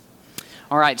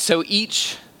All right, so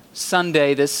each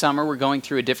Sunday this summer, we're going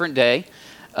through a different day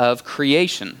of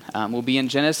creation. We'll be in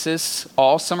Genesis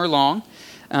all summer long,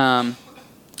 and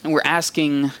we're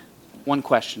asking one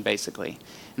question, basically.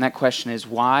 And that question is,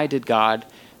 why did God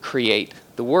create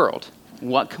the world?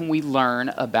 What can we learn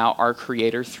about our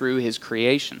Creator through His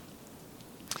creation?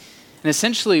 And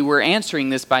essentially, we're answering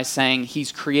this by saying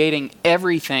He's creating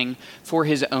everything for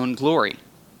His own glory.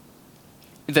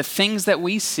 The things that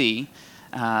we see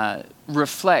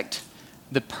reflect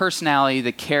the personality,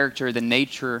 the character, the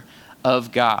nature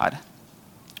of God.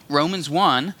 Romans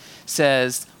 1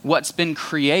 says what's been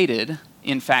created,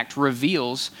 in fact,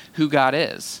 reveals who God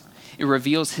is. It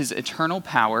reveals His eternal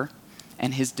power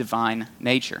and His divine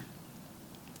nature.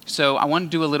 So I want to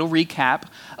do a little recap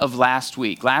of last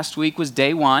week. Last week was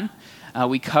day 1.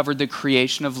 We covered the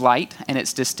creation of light and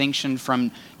its distinction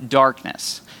from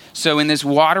darkness. So in this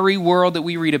watery world that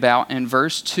we read about in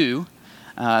verse 2,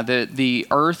 the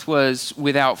earth was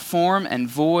without form and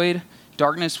void.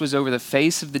 Darkness was over the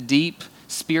face of the deep,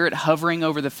 spirit hovering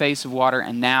over the face of water,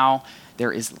 and now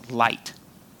there is light.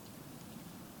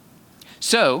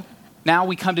 So now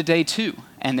we come to day 2,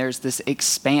 and there's this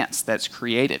expanse that's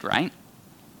created, right?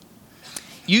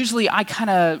 Usually I kind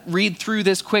of read through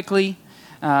this quickly.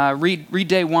 Read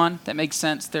day 1, that makes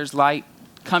sense, there's light.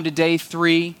 Come to day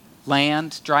 3,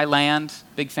 land, dry land,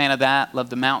 big fan of that,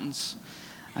 love the mountains.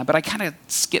 But I kind of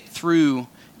skip through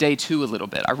day 2 a little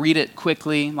bit. I read it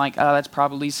quickly, like, oh, that's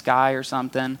probably sky or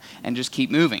something, and just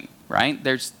keep moving, right?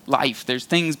 There's life, there's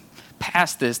things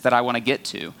past this that I want to get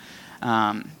to.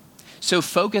 So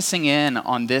focusing in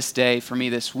on this day for me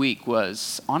this week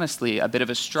was honestly a bit of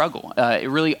a struggle. It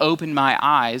really opened my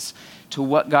eyes to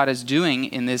what God is doing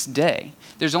in this day.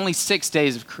 There's only 6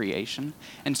 days of creation,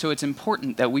 and so it's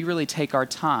important that we really take our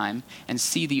time and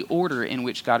see the order in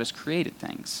which God has created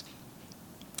things.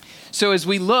 So as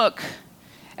we look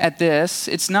at this,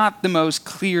 it's not the most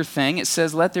clear thing. It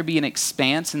says, let there be an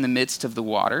expanse in the midst of the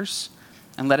waters,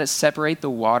 and let it separate the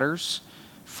waters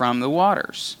from the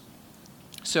waters.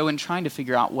 So in trying to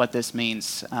figure out what this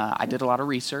means, I did a lot of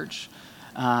research,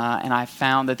 and I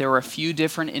found that there were a few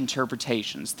different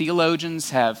interpretations.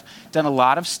 Theologians have done a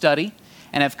lot of study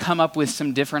and have come up with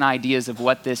some different ideas of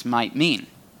what this might mean.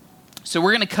 So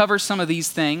we're going to cover some of these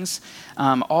things,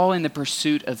 all in the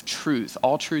pursuit of truth.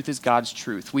 All truth is God's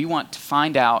truth. We want to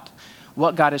find out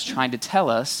what God is trying to tell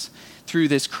us through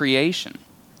this creation.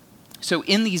 So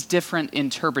in these different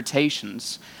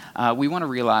interpretations, we want to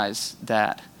realize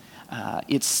that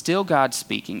it's still God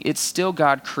speaking. It's still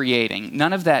God creating.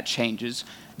 None of that changes.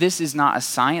 This is not a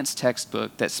science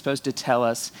textbook that's supposed to tell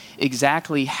us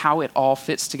exactly how it all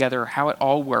fits together, how it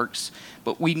all works.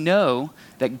 But we know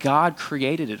that God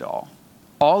created it all.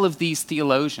 All of these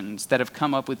theologians that have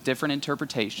come up with different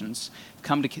interpretations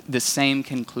come to the same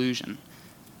conclusion,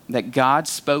 that God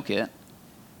spoke it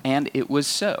and it was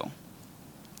so.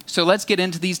 So let's get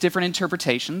into these different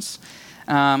interpretations.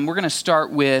 We're going to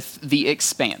start with the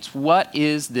expanse. What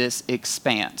is this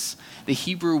expanse? The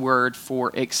Hebrew word for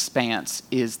expanse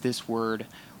is this word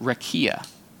rakia.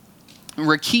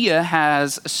 Rakia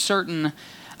has a certain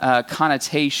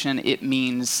connotation. It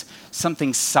means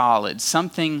something solid,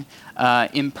 something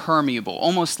impermeable,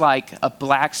 almost like a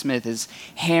blacksmith is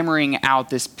hammering out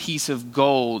this piece of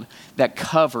gold that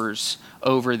covers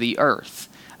over the earth.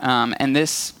 And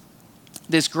this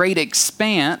great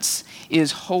expanse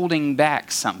is holding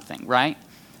back something, right?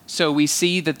 So we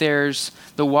see that there's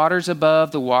the waters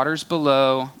above, the waters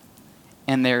below,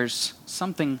 and there's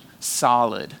something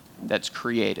solid that's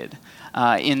created.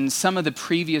 In some of the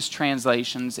previous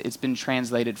translations, it's been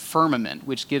translated firmament,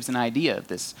 which gives an idea of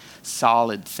this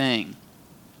solid thing.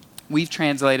 We've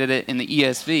translated it in the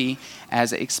ESV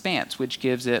as expanse, which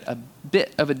gives it a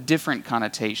bit of a different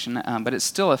connotation, but it's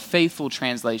still a faithful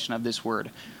translation of this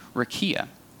word, rakia.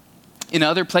 In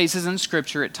other places in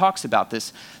Scripture, it talks about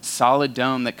this solid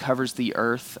dome that covers the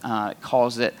earth. It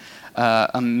calls it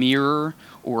a mirror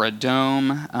or a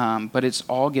dome, but it's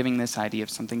all giving this idea of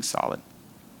something solid.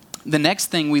 The next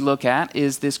thing we look at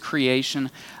is this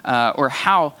creation, or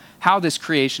how this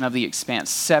creation of the expanse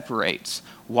separates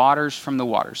waters from the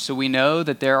waters. So we know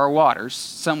that there are waters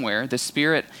somewhere. The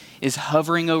Spirit is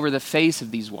hovering over the face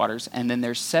of these waters, and then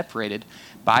they're separated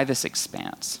by this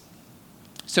expanse.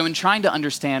 So in trying to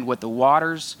understand what the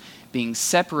waters being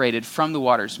separated from the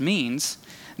waters means,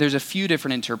 there's a few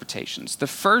different interpretations. The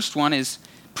first one is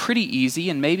pretty easy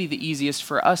and maybe the easiest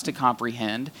for us to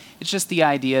comprehend. It's just the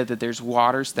idea that there's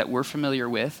waters that we're familiar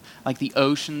with, like the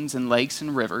oceans and lakes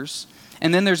and rivers.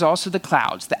 And then there's also the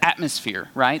clouds, the atmosphere,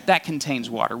 right? That contains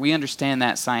water. We understand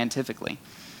that scientifically.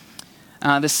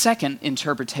 The second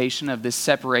interpretation of this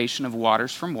separation of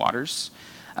waters from waters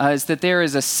is that there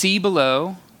is a sea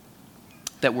below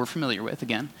that we're familiar with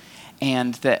again,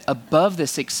 and that above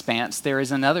this expanse there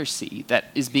is another sea that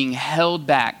is being held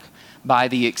back by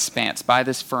the expanse, by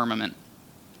this firmament.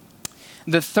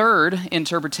 The third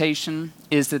interpretation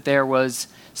is that there was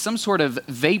some sort of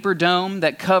vapor dome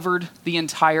that covered the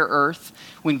entire earth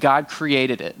when God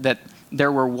created it, that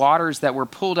there were waters that were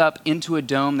pulled up into a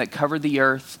dome that covered the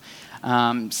earth.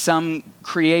 Some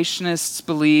creationists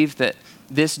believe that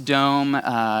this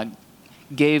dome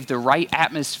gave the right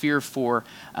atmosphere for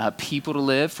people to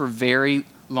live for very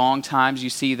long times. You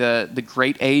see the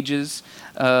great ages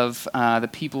of the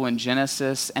people in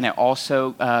Genesis, and it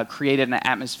also created an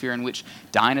atmosphere in which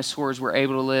dinosaurs were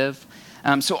able to live.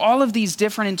 So all of these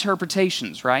different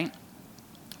interpretations, right?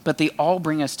 But they all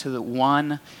bring us to the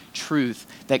one truth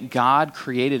that God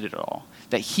created it all,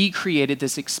 that he created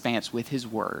this expanse with his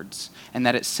words, and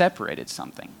that it separated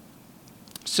something.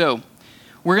 So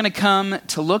we're going to come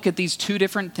to look at these two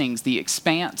different things, the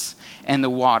expanse and the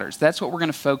waters. That's what we're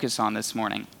going to focus on this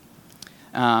morning.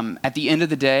 At the end of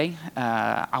the day,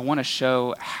 I want to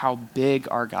show how big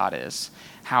our God is,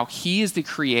 how he is the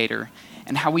creator,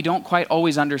 and how we don't quite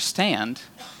always understand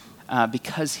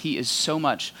because he is so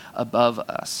much above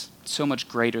us, so much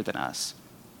greater than us.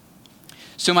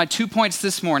 So my 2 points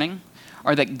this morning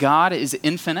are that God is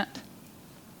infinite,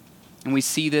 and we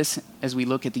see this as we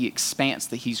look at the expanse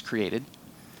that he's created,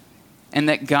 and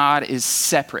that God is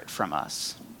separate from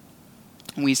us.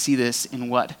 And we see this in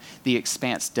what the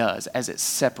expanse does as it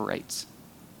separates.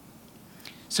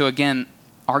 So again,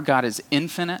 our God is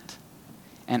infinite,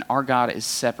 and our God is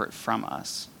separate from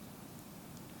us.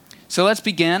 So let's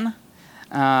begin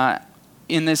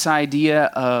in this idea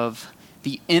of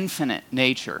the infinite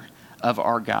nature of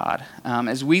our God.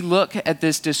 As we look at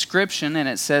this description and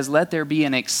it says, let there be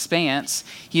an expanse,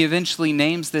 he eventually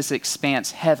names this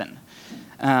expanse heaven.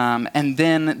 And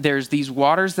then there's these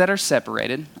waters that are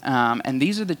separated. And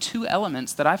these are the two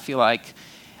elements that I feel like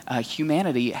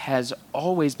humanity has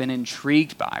always been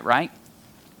intrigued by, right?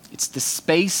 It's the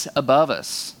space above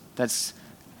us that's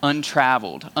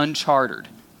untraveled, uncharted.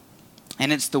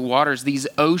 And it's the waters, these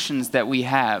oceans that we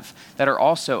have that are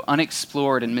also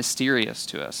unexplored and mysterious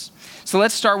to us. So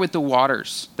let's start with the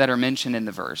waters that are mentioned in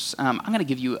the verse. I'm going to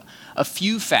give you a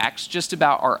few facts just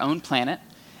about our own planet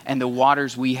and the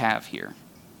waters we have here.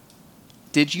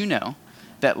 Did you know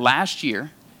that last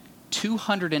year,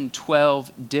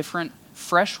 212 different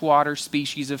freshwater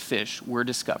species of fish were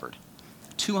discovered?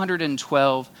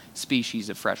 212 species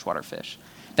of freshwater fish.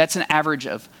 That's an average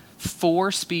of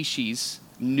 4 species,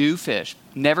 new fish,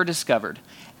 never discovered,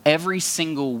 every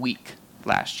single week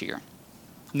last year.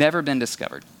 Never been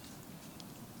discovered.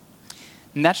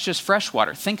 And that's just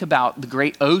freshwater. Think about the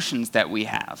great oceans that we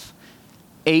have.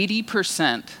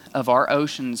 80% of our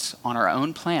oceans on our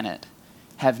own planet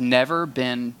have never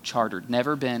been charted,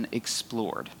 never been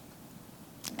explored.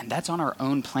 And that's on our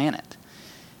own planet.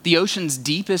 The ocean's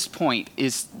deepest point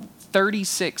is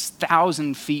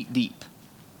 36,000 feet deep.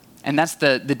 And that's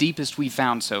the deepest we've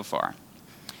found so far.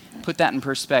 Put that in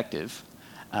perspective.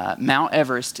 Mount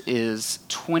Everest is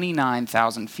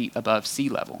 29,000 feet above sea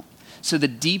level. So the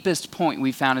deepest point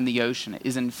we found in the ocean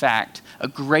is in fact a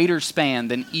greater span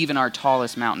than even our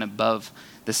tallest mountain above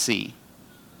the sea.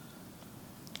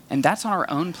 And that's on our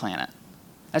own planet.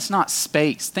 That's not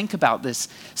space. Think about this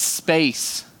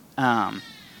space. I'd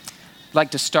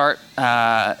like to start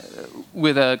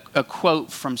with a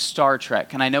quote from Star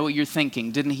Trek. And I know what you're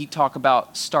thinking. Didn't he talk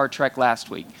about Star Trek last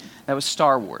week? That was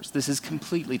Star Wars. This is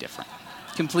completely different.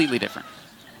 Completely different.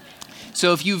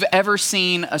 So if you've ever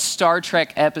seen a Star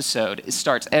Trek episode,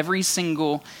 every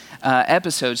single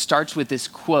episode starts with this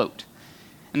quote.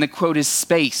 And the quote is,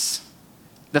 "Space,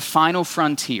 the final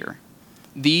frontier.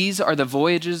 These are the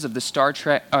voyages of the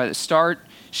Starship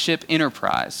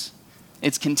Enterprise.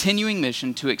 Its continuing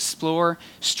mission to explore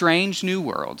strange new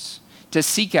worlds, to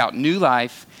seek out new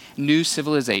life, new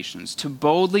civilizations, to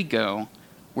boldly go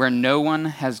where no one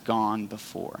has gone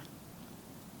before."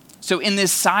 So in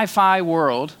this sci-fi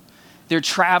world, they're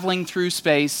traveling through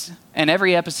space, and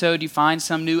every episode you find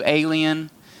some new alien,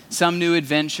 some new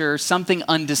adventure, something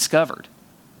undiscovered.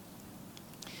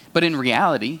 But in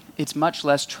reality, it's much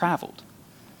less traveled.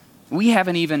 We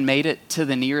haven't even made it to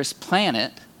the nearest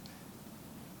planet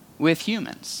with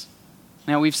humans.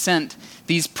 Now, we've sent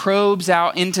these probes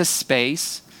out into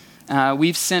space.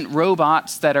 We've sent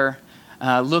robots that are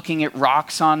looking at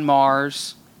rocks on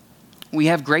Mars. We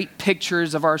have great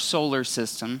pictures of our solar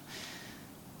system,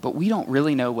 but we don't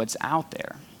really know what's out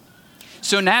there.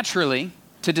 So naturally,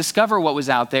 to discover what was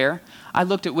out there, I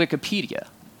looked at Wikipedia.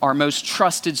 our most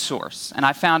trusted source. And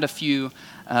I found a few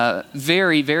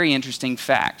very, very interesting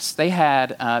facts. They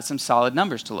had some solid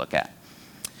numbers to look at.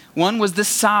 One was the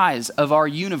size of our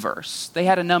universe. They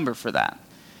had a number for that.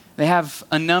 They have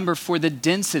a number for the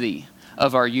density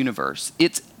of our universe,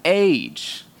 its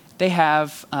age. They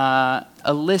have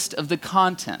a list of the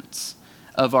contents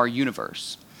of our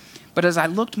universe. But as I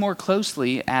looked more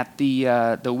closely at the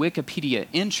Wikipedia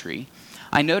entry,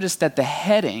 I noticed that the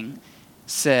heading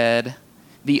said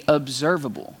the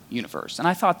observable universe. And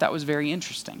I thought that was very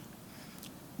interesting.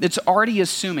 It's already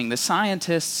assuming, the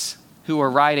scientists who are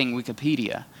writing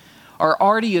Wikipedia are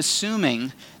already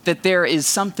assuming that there is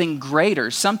something greater,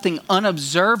 something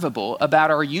unobservable about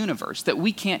our universe that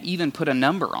we can't even put a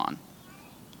number on.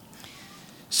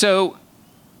 So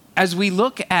as we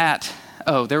look at,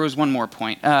 there was one more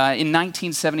point. In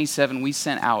 1977, we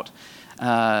sent out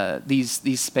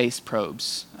these space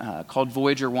probes called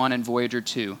Voyager 1 and Voyager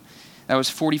 2. That was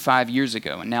 45 years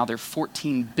ago, and now they're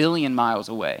 14 billion miles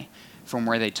away from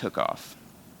where they took off.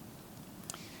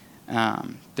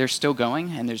 They're still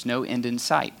going, and there's no end in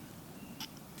sight.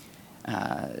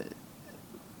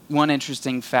 One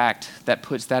interesting fact that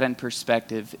puts that in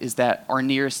perspective is that our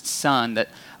nearest sun,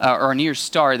 our nearest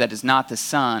star that is not the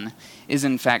sun, is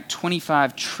in fact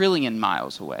 25 trillion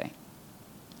miles away.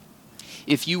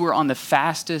 If you were on the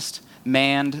fastest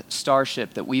manned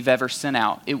starship that we've ever sent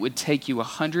out, it would take you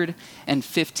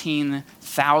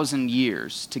 115,000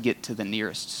 years to get to the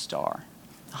nearest star.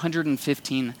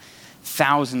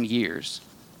 115,000 years.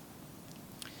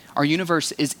 Our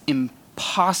universe is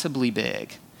impossibly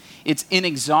big. It's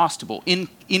inexhaustible,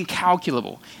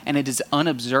 incalculable, and it is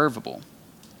unobservable.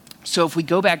 So if we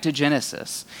go back to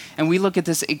Genesis and we look at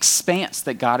this expanse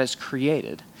that God has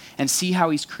created and see how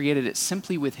he's created it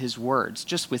simply with his words,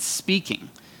 just with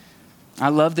speaking. I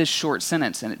love this short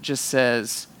sentence, and it just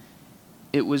says,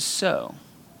 "It was so."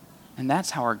 And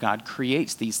that's how our God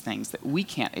creates these things that we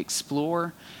can't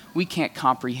explore, we can't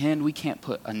comprehend, we can't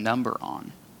put a number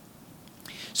on.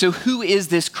 So who is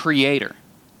this creator?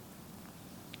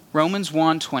 Romans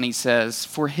 1:20 says,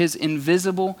 "For his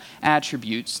invisible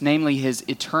attributes, namely his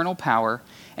eternal power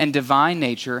and divine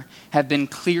nature, have been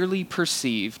clearly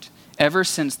perceived ever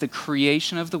since the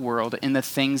creation of the world in the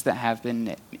things that have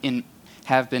been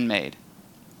made."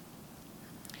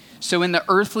 So in the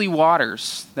earthly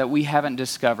waters that we haven't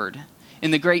discovered,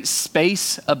 in the great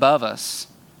space above us,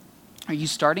 are you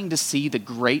starting to see the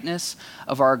greatness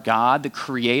of our God, the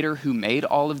creator who made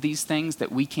all of these things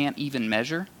that we can't even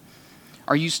measure?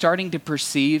 Are you starting to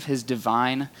perceive his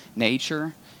divine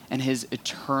nature and his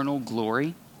eternal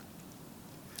glory?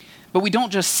 But we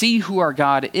don't just see who our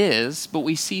God is, but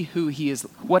we see who he is,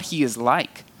 what he is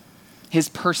like. His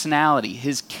personality,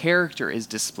 his character is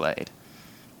displayed.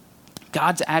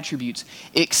 God's attributes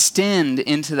extend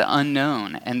into the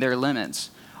unknown, and their limits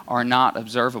are not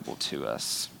observable to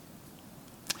us.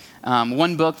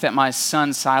 One book that my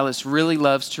son Silas really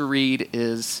loves to read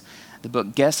is the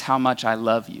book Guess How Much I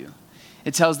Love You.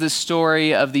 It tells this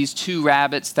story of these two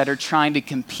rabbits that are trying to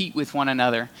compete with one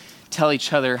another, tell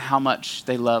each other how much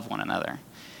they love one another.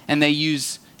 And they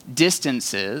use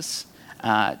distances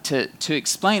to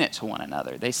explain it to one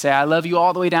another. They say, "I love you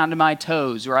all the way down to my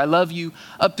toes," or "I love you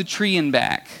up the tree and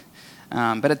back."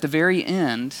 But at the very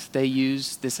end, they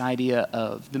use this idea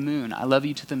of the moon. "I love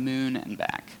you to the moon and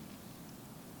back."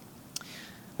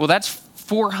 Well, that's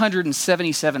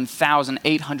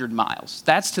 477,800 miles.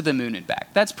 That's to the moon and back.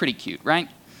 That's pretty cute, right?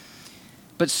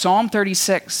 But Psalm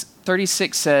 36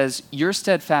 says, "Your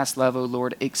steadfast love, O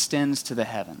Lord, extends to the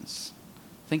heavens."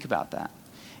 Think about that.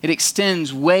 It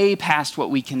extends way past what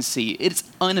we can see. It's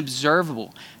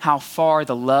unobservable how far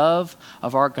the love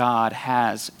of our God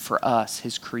has for us,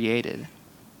 his created.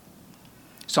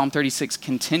 Psalm 36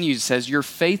 continues, says, "Your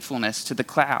faithfulness to the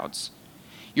clouds.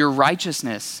 Your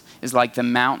righteousness is like the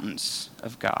mountains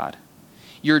of God.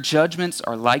 Your judgments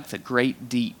are like the great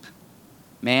deep.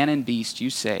 Man and beast you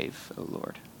save, O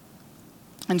Lord."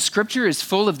 And Scripture is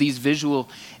full of these visual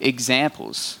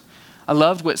examples. I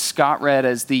loved what Scott read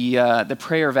as the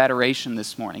prayer of adoration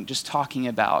this morning, just talking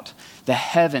about the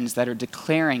heavens that are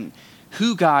declaring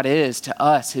who God is to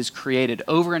us, his created,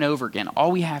 over and over again.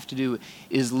 All we have to do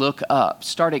is look up,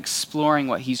 start exploring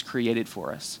what he's created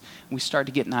for us. We start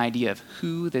to get an idea of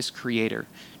who this creator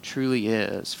truly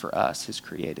is for us, his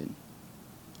created.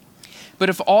 But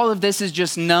if all of this is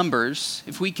just numbers,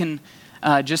 if we can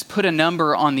just put a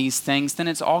number on these things, then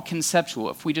it's all conceptual.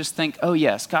 If we just think, oh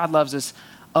yes, God loves us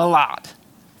a lot,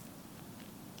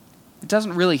 it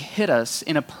doesn't really hit us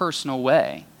in a personal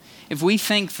way. If we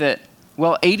think that,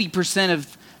 well, 80%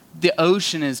 of the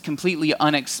ocean is completely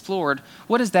unexplored,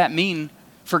 what does that mean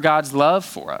for God's love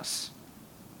for us?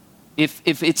 If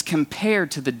it's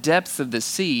compared to the depths of the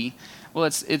sea, well,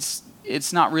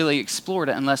 it's not really explored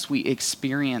unless we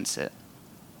experience it.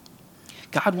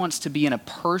 God wants to be in a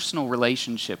personal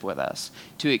relationship with us,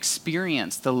 to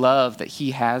experience the love that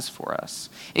he has for us.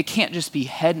 It can't just be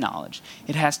head knowledge.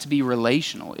 It has to be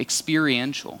relational,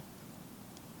 experiential.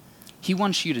 He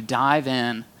wants you to dive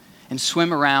in and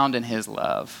swim around in his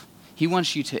love. He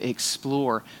wants you to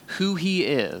explore who he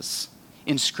is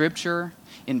in Scripture,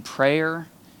 in prayer,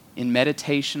 in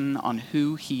meditation on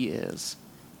who he is.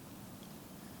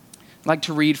 I'd like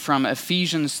to read from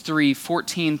Ephesians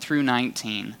 3:14 through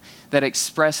 19 that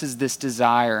expresses this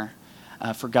desire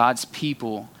for God's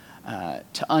people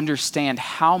to understand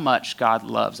how much God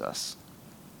loves us.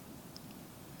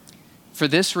 For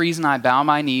this reason I bow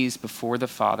my knees before the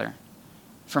Father,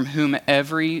 from whom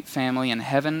every family in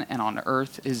heaven and on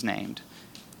earth is named,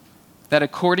 that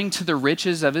according to the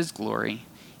riches of his glory,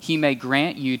 he may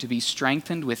grant you to be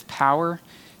strengthened with power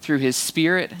through his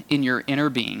Spirit in your inner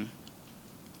being,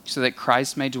 so that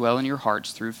Christ may dwell in your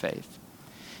hearts through faith,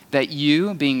 that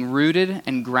you, being rooted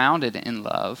and grounded in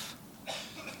love,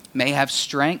 may have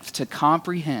strength to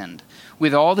comprehend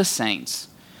with all the saints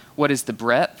what is the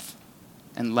breadth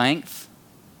and length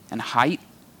and height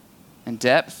and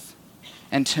depth,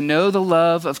 and to know the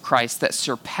love of Christ that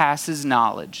surpasses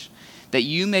knowledge, that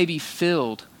you may be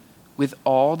filled with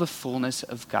all the fullness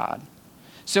of God.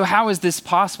 So how is this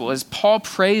possible? As Paul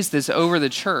prays this over the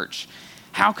church,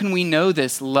 how can we know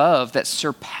this love that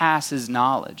surpasses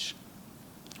knowledge?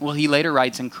 Well, he later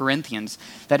writes in Corinthians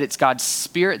that it's God's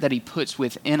Spirit that he puts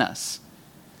within us,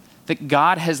 that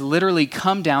God has literally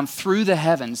come down through the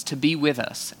heavens to be with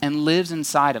us and lives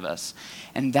inside of us.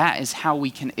 And that is how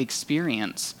we can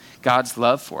experience God's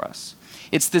love for us.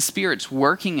 It's the Spirit's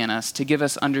working in us to give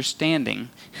us understanding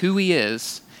who he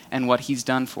is and what he's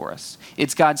done for us.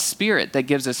 It's God's Spirit that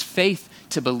gives us faith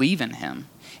to believe in him.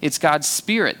 It's God's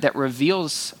Spirit that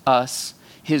reveals us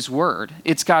his word.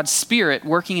 It's God's Spirit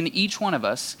working in each one of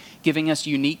us, giving us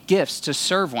unique gifts to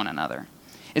serve one another.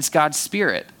 It's God's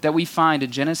Spirit that we find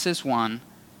in Genesis 1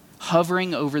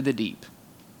 hovering over the deep.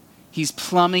 He's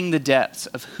plumbing the depths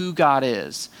of who God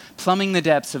is, plumbing the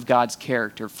depths of God's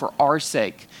character for our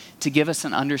sake, to give us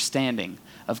an understanding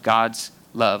of God's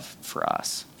love for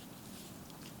us.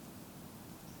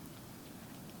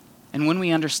 And when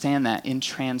we understand that, it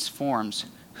transforms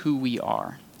who we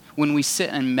are. When we sit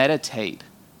and meditate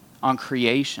on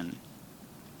creation,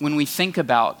 when we think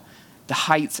about the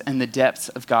heights and the depths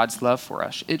of God's love for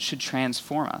us, it should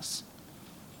transform us.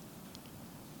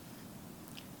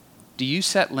 Do you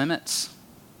set limits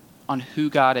on who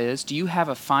God is? Do you have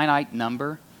a finite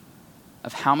number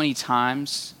of how many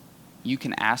times you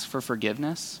can ask for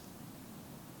forgiveness?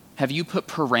 Have you put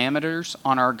parameters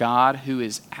on our God who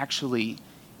is actually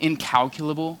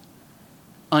incalculable,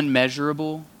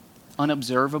 unmeasurable,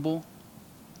 unobservable?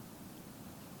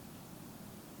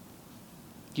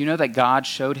 Do you know that God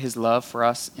showed his love for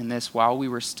us in this? While we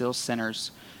were still sinners,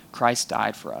 Christ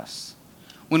died for us.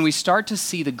 When we start to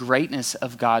see the greatness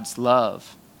of God's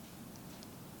love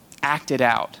acted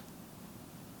out,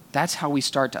 that's how we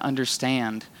start to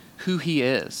understand who he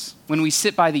is. When we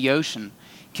sit by the ocean,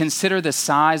 consider the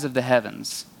size of the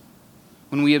heavens.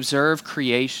 When we observe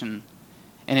creation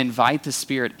and invite the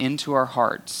Spirit into our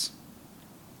hearts,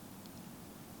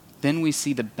 then we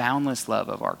see the boundless love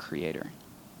of our Creator.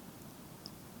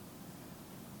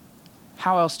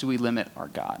 How else do we limit our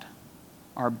God,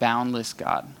 our boundless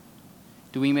God?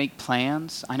 Do we make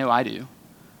plans? I know I do.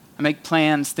 I make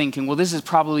plans thinking, well, this is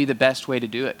probably the best way to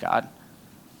do it, God.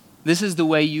 This is the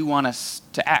way you want us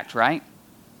to act, right?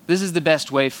 This is the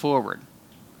best way forward.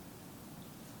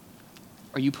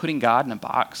 Are you putting God in a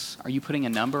box? Are you putting a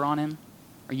number on him?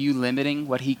 Are you limiting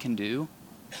what he can do?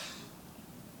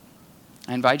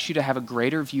 I invite you to have a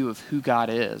greater view of who God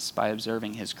is by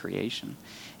observing his creation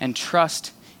and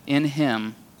trust in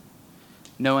him,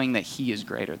 knowing that he is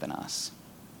greater than us.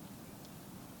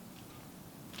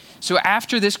 So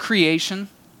after this creation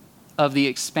of the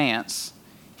expanse,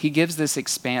 he gives this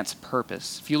expanse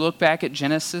purpose. If you look back at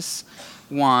Genesis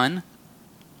 1,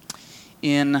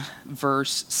 in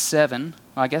verse 7,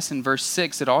 well, I guess in verse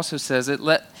 6, it also says it,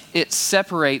 let it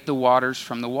separate the waters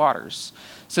from the waters.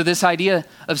 So this idea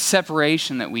of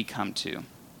separation that we come to.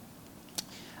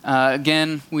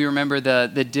 Again, we remember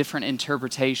the different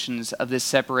interpretations of this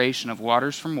separation of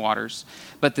waters from waters,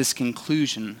 but this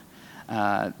conclusion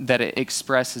that it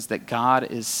expresses that God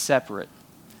is separate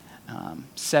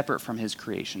from his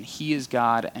creation. He is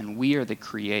God and we are the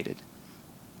created.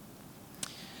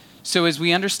 So as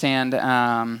we understand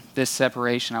this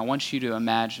separation, I want you to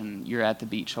imagine you're at the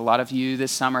beach. A lot of you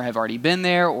this summer have already been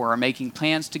there or are making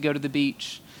plans to go to the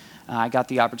beach. I got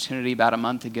the opportunity about a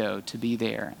month ago to be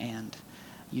there, and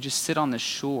you just sit on the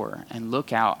shore and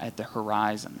look out at the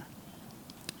horizon.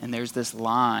 And there's this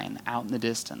line out in the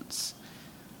distance,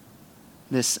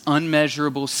 this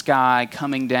unmeasurable sky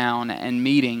coming down and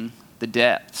meeting the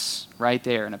depths right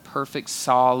there in a perfect,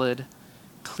 solid,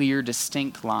 clear,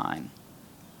 distinct line.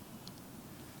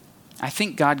 I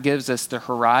think God gives us the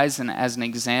horizon as an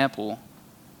example,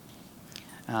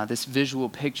 this visual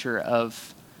picture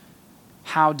of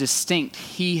how distinct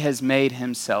he has made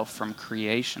himself from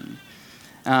creation.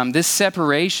 This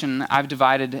separation I've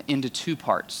divided into two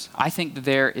parts. I think that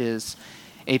there is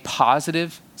a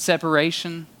positive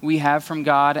separation we have from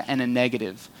God and a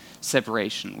negative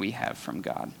separation we have from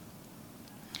God.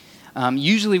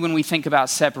 Usually when we think about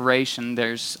separation,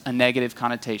 there's a negative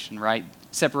connotation, right?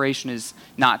 Separation is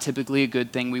not typically a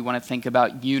good thing. We want to think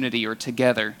about unity or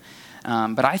together.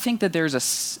 But I think that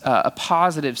there's a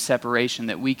positive separation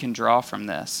that we can draw from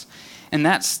this. And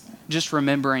that's just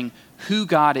remembering who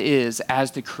God is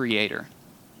as the creator.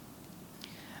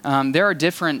 There are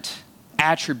different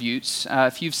attributes.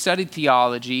 If you've studied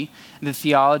theology, the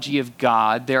theology of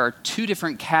God, there are two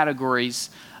different categories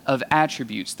of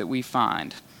attributes that we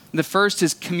find. The first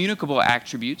is communicable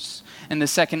attributes, and the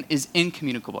second is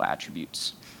incommunicable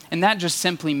attributes. And that just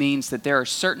simply means that there are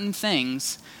certain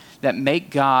things that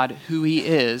make God who he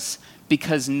is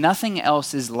because nothing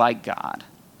else is like God.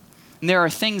 And there are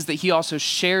things that he also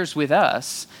shares with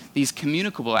us, these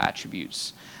communicable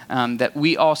attributes, that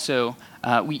we also,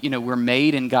 we're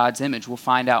made in God's image. We'll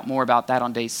find out more about that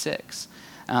on day 6.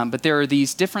 But there are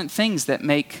these different things that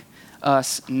make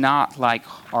us not like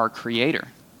our Creator,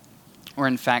 or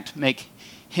in fact make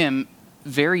him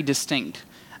very distinct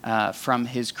from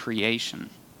his creation.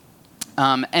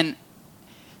 And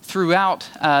throughout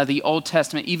the Old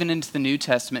Testament, even into the New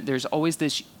Testament, there's always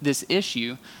this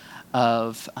issue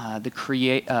of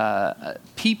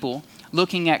people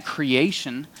looking at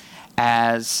creation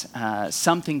as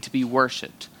something to be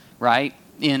worshipped, right?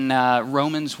 In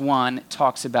Romans 1, it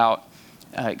talks about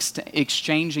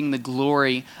exchanging the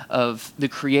glory of the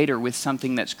Creator with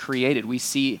something that's created. We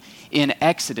see in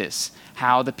Exodus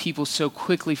how the people so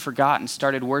quickly forgot and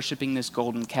started worshiping this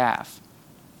golden calf.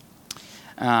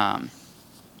 But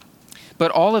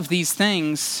all of these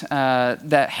things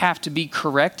that have to be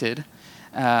corrected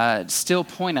still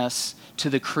point us to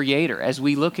the Creator. As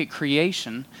we look at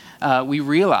creation, we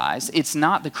realize it's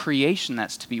not the creation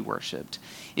that's to be worshipped.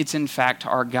 It's in fact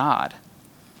our God.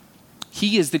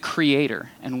 He is the Creator,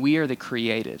 and we are the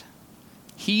created.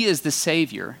 He is the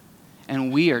Savior,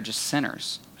 and we are just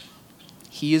sinners.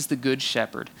 He is the Good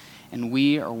Shepherd, and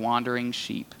we are wandering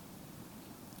sheep.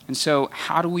 And so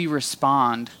how do we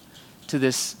respond to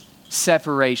this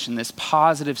separation, this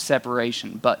positive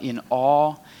separation, but in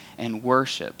awe and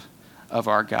worship of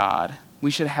our God?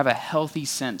 We should have a healthy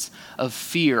sense of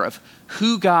fear of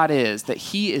who God is, that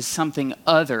he is something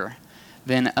other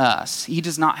than us. He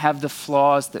does not have the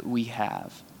flaws that we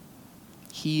have.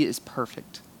 He is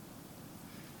perfect.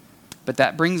 But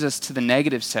that brings us to the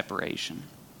negative separation.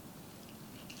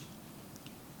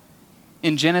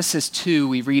 In Genesis 2,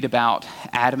 we read about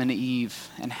Adam and Eve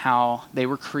and how they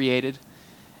were created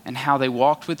and how they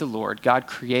walked with the Lord. God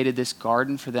created this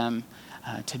garden for them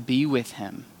to be with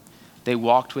him. They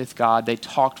walked with God. They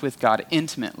talked with God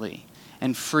intimately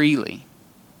and freely.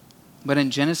 But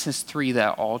in Genesis 3,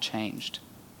 that all changed.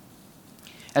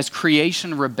 As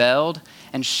creation rebelled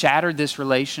and shattered this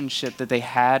relationship that they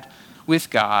had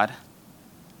with God,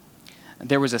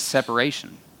 there was a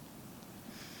separation.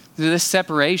 This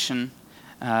separation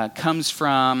comes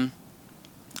from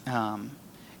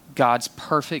God's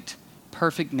perfect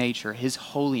nature, his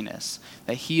holiness,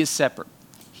 that he is separate.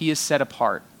 He is set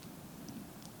apart.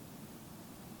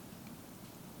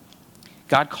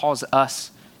 God calls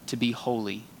us to be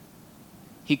holy.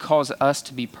 He calls us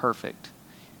to be perfect.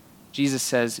 Jesus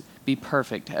says, "Be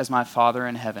perfect as my Father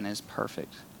in heaven is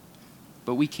perfect."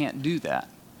 But we can't do that,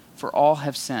 for all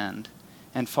have sinned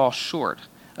and fall short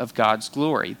of God's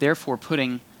glory, therefore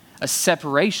putting a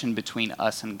separation between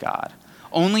us and God.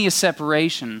 Only a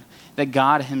separation that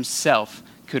God himself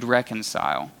could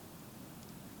reconcile.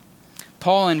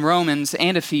 Paul in Romans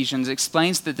and Ephesians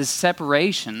explains that this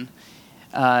separation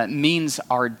means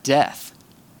our death.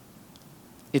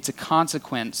 It's a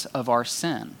consequence of our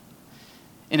sin.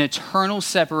 An eternal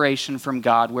separation from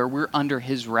God where we're under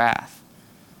his wrath.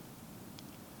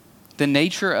 The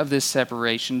nature of this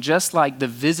separation, just like the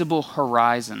visible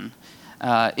horizon,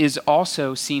 is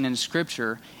also seen in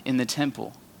Scripture in the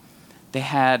temple. They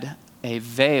had a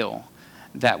veil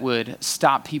that would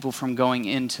stop people from going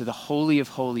into the Holy of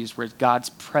Holies where God's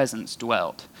presence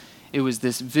dwelt. It was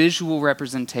this visual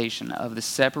representation of the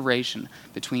separation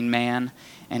between man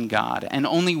and God. And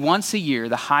only once a year,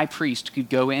 the high priest could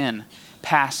go in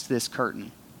past this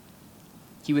curtain.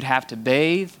 He would have to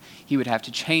bathe, he would have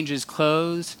to change his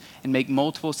clothes, and make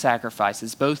multiple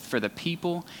sacrifices, both for the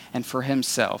people and for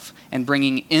himself. And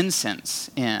bringing incense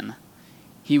in,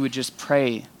 he would just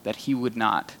pray that he would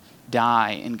not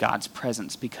die in God's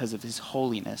presence because of his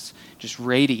holiness just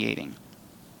radiating.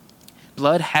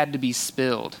 Blood had to be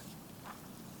spilled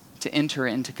to enter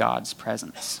into God's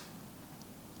presence.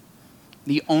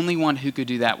 The only one who could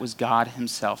do that was God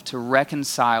himself, to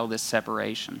reconcile this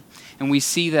separation. And we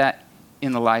see that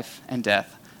in the life and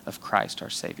death of Christ our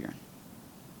Savior.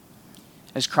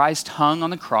 As Christ hung on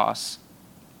the cross,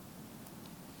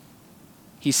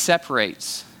 he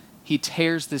separates, he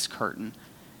tears this curtain,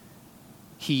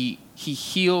 he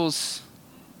heals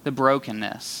the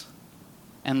brokenness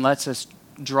and lets us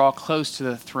draw close to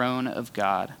the throne of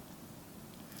God.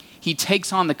 He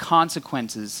takes on the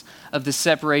consequences of the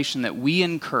separation that we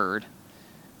incurred.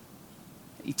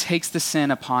 He takes the sin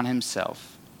upon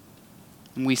himself.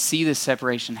 And we see this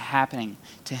separation happening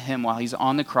to him while he's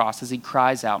on the cross as he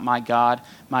cries out, my God,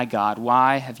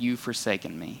 why have you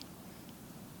forsaken me?"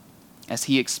 As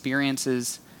he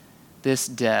experiences this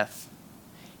death,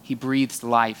 he breathes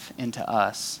life into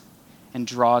us and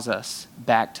draws us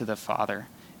back to the Father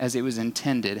as it was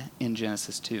intended in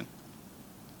Genesis 2.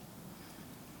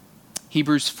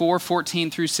 Hebrews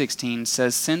 4:14 through 16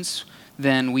 says, "Since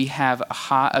then we have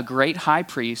a great high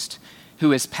priest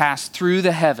who has passed through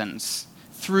the heavens,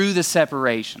 through the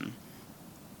separation,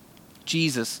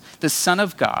 Jesus, the Son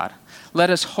of God, let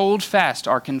us hold fast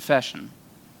our confession.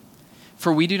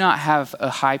 For we do not have a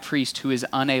high priest who is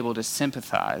unable to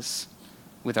sympathize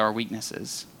with our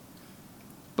weaknesses,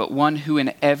 but one who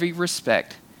in every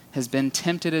respect has been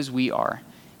tempted as we are,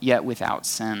 yet without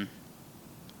sin.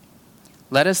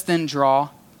 Let us then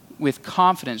with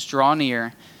confidence draw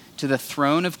near to the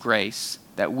throne of grace,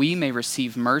 that we may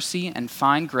receive mercy and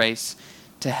find grace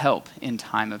to help in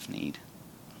time of need."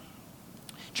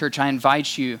 Church, I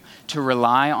invite you to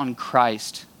rely on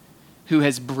Christ, who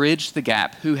has bridged the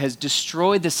gap, who has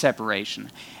destroyed the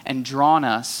separation and drawn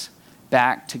us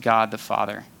back to God the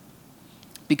Father.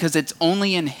 Because it's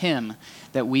only in him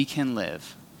that we can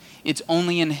live. It's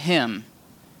only in him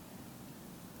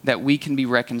that we can be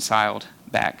reconciled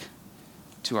back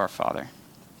to our Father.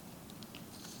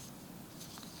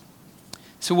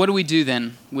 So what do we do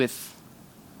then with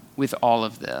all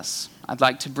of this? I'd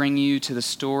like to bring you to the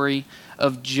story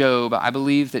of Job. I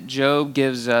believe that Job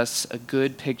gives us a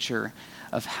good picture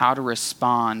of how to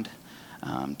respond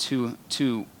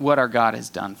to what our God has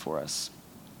done for us.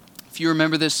 If you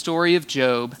remember this story of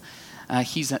Job,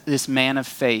 he's this man of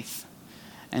faith.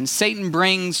 And Satan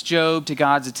brings Job to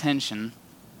God's attention,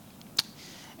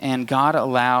 and God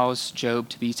allows Job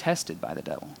to be tested by the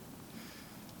devil.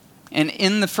 And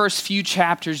in the first few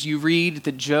chapters, you read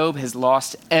that Job has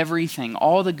lost everything,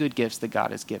 all the good gifts that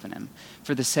God has given him,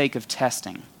 for the sake of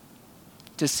testing,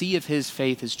 to see if his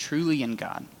faith is truly in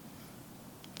God.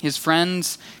 His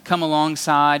friends come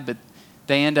alongside, but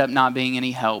they end up not being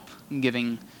any help, and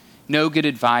giving no good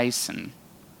advice, and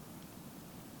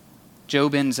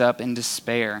Job ends up in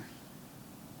despair.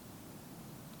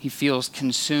 He feels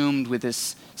consumed with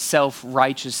his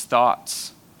self-righteous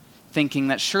thoughts, thinking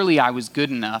that surely I was good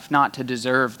enough not to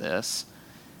deserve this.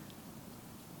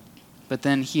 But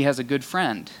then he has a good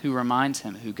friend who reminds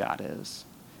him who God is.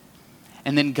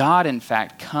 And then God, in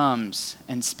fact, comes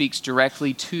and speaks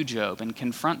directly to Job and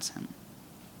confronts him.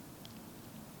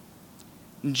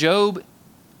 Job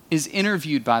is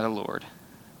interviewed by the Lord,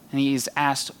 and he is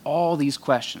asked all these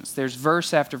questions. There's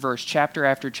verse after verse, chapter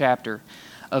after chapter,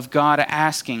 of God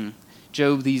asking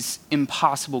Job these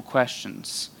impossible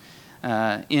questions.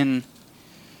 In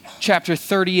chapter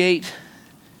 38,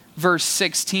 verse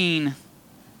 16,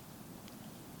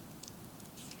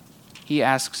 he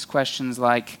asks questions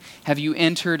like, "Have you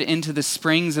entered into the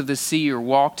springs of the sea or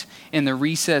walked in the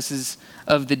recesses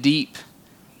of the deep?"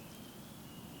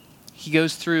 He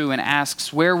goes through and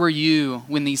asks, "Where were you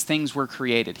when these things were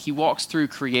created?" He walks through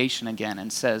creation again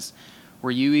and says,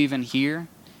 "Were you even here?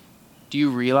 Do you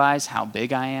realize how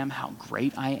big I am, how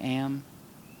great I am,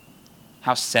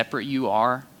 how separate you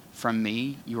are from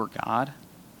me, your God?"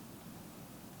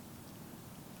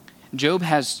 Job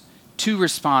has two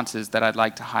responses that I'd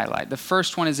like to highlight. The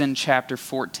first one is in chapter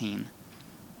 40.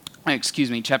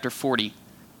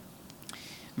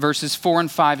 Verses 4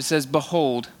 and 5, it says,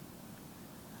 "Behold,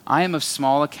 I am of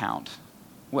small account.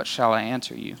 What shall I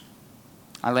answer you?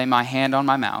 I lay my hand on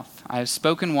my mouth. I have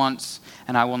spoken once,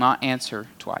 and I will not answer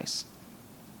twice.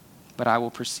 But I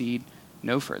will proceed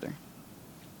no further."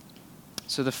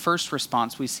 So the first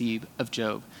response we see of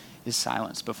Job is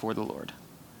silence before the Lord.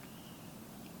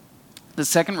 The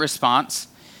second response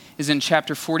is in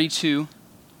chapter 42,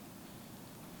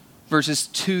 verses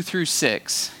 2 through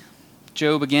 6.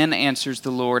 Job again answers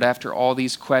the Lord after all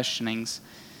these questionings.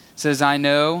 Says, I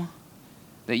know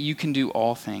that you can do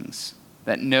all things,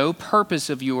 that no purpose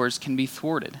of yours can be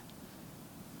thwarted.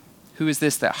 Who is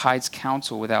this that hides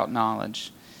counsel without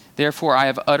knowledge? Therefore I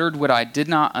have uttered what I did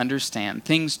not understand,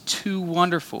 things too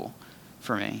wonderful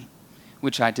for me,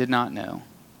 which I did not know.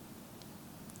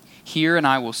 Hear and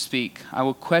I will speak. I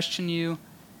will question you,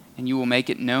 and you will make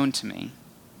it known to me.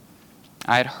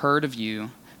 I had heard of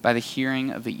you by the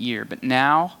hearing of the ear, but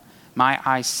now my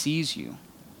eye sees you.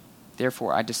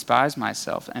 Therefore I despise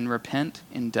myself and repent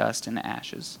in dust and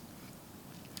ashes.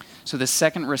 So the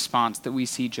second response that we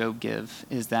see Job give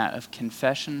is that of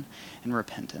confession and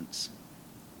repentance.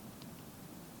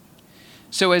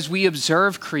 So as we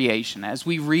observe creation, as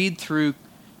we read through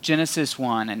Genesis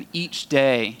 1 and each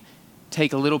day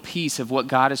take a little piece of what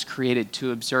God has created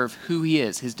to observe who he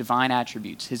is, his divine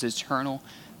attributes, his eternal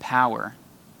power,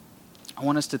 I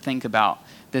want us to think about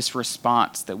this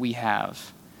response that we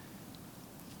have.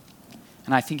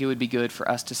 And I think it would be good for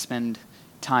us to spend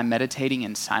time meditating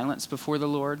in silence before the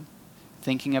Lord,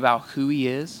 thinking about who he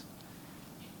is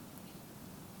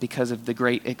because of the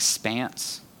great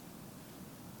expanse,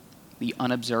 the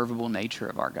unobservable nature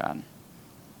of our God.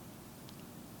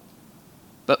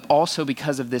 But also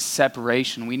because of this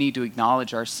separation, we need to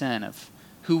acknowledge our sin of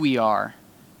who we are,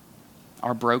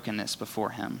 our brokenness before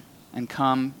him, and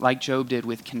come, like Job did,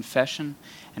 with confession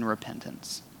and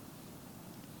repentance.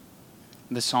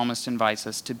 The psalmist invites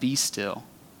us to be still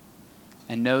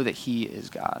and know that he is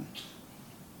God.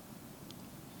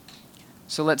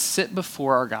 So let's sit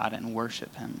before our God and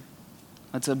worship him.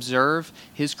 Let's observe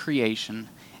his creation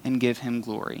and give him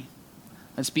glory.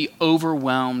 Let's be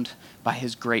overwhelmed by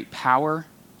his great power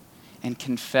and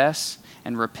confess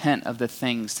and repent of the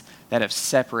things that have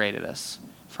separated us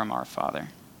from our Father.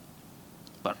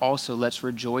 But also let's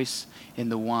rejoice in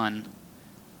the one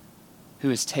who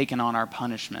has taken on our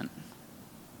punishment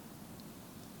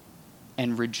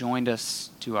and rejoined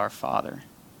us to our Father,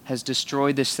 has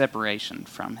destroyed this separation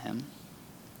from him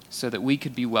so that we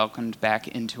could be welcomed back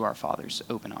into our Father's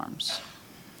open arms.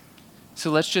 So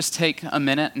let's just take a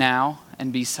minute now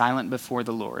and be silent before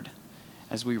the Lord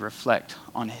as we reflect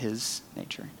on his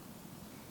nature.